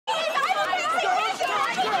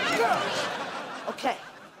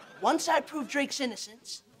Once I prove Drake's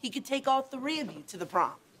innocence, he could take all three of you to the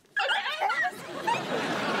prom.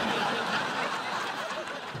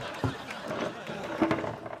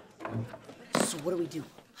 So what do we do?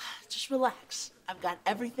 Just relax. I've got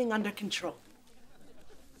everything under control.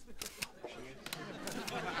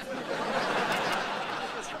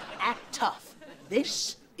 Act tough.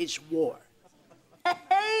 This is war.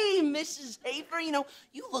 Hey, Mrs. Hafer, you know,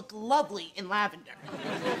 you look lovely in lavender.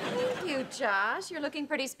 Thank you, Josh. You're looking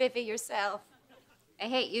pretty spiffy yourself. I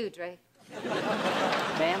hate you, Drake.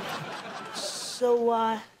 Ma'am?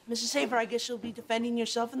 So, Mrs. Hafer, I guess you'll be defending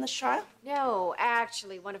yourself in this trial? No,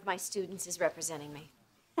 actually, one of my students is representing me.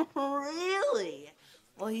 Really?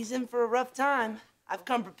 Well, he's in for a rough time. I've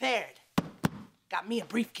come prepared. Got me a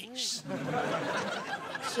briefcase.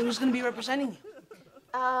 So who's gonna be representing you?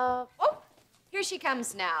 Oh, here she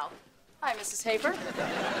comes now. Hi, Mrs. Hafer.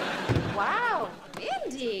 Wow,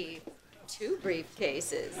 Mindy. 2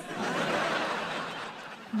 briefcases.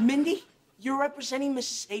 Mindy, you're representing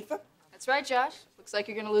Mrs. Hafer? That's right, Josh. Looks like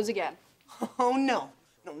you're gonna lose again. Oh, no.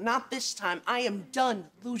 No, not this time. I am done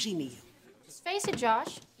losing to you. Just face it,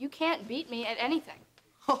 Josh. You can't beat me at anything.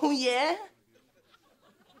 Oh, yeah?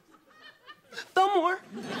 Thumb war.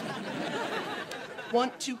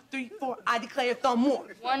 1, 2, 3, 4. I declare thumb war.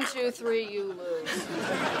 1, 2, 3, you lose.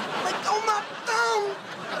 Let go my thumb.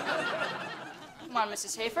 Come on,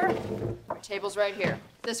 Mrs. Hafer. Our table's right here.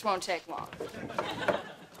 This won't take long.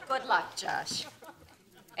 Good luck, Josh.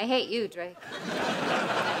 I hate you, Drake.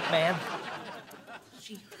 Ma'am?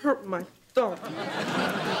 She hurt my thumb.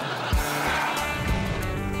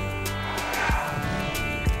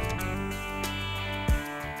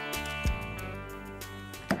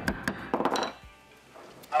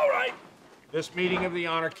 All right. This meeting of the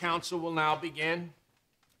Honor Council will now begin.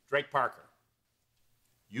 Drake Parker,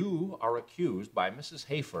 you are accused by Mrs.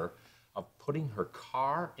 Hafer of putting her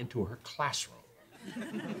car into her classroom.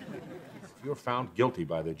 If you're found guilty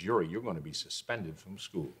by the jury, you're going to be suspended from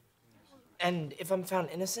school. And if I'm found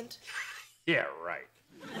innocent? Yeah, right.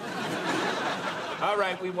 All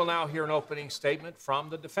right, we will now hear an opening statement from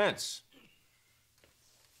the defense.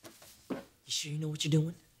 You sure you know what you're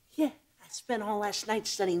doing? Yeah, I spent all last night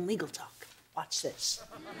studying legal talk. Watch this.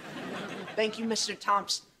 Thank you, Mr.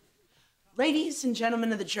 Thompson. Ladies and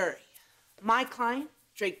gentlemen of the jury, my client,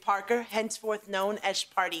 Drake Parker, henceforth known as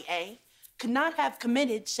Party A, could not have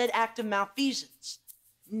committed said act of malfeasance.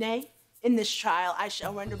 Nay, in this trial, I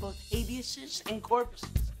shall render both habeases and corpuses.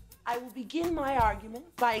 I will begin my argument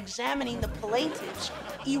by examining the plaintiff's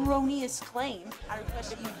erroneous claim. I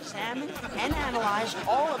request that you examine and analyze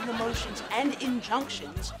all of the motions and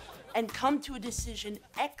injunctions and come to a decision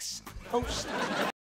ex post.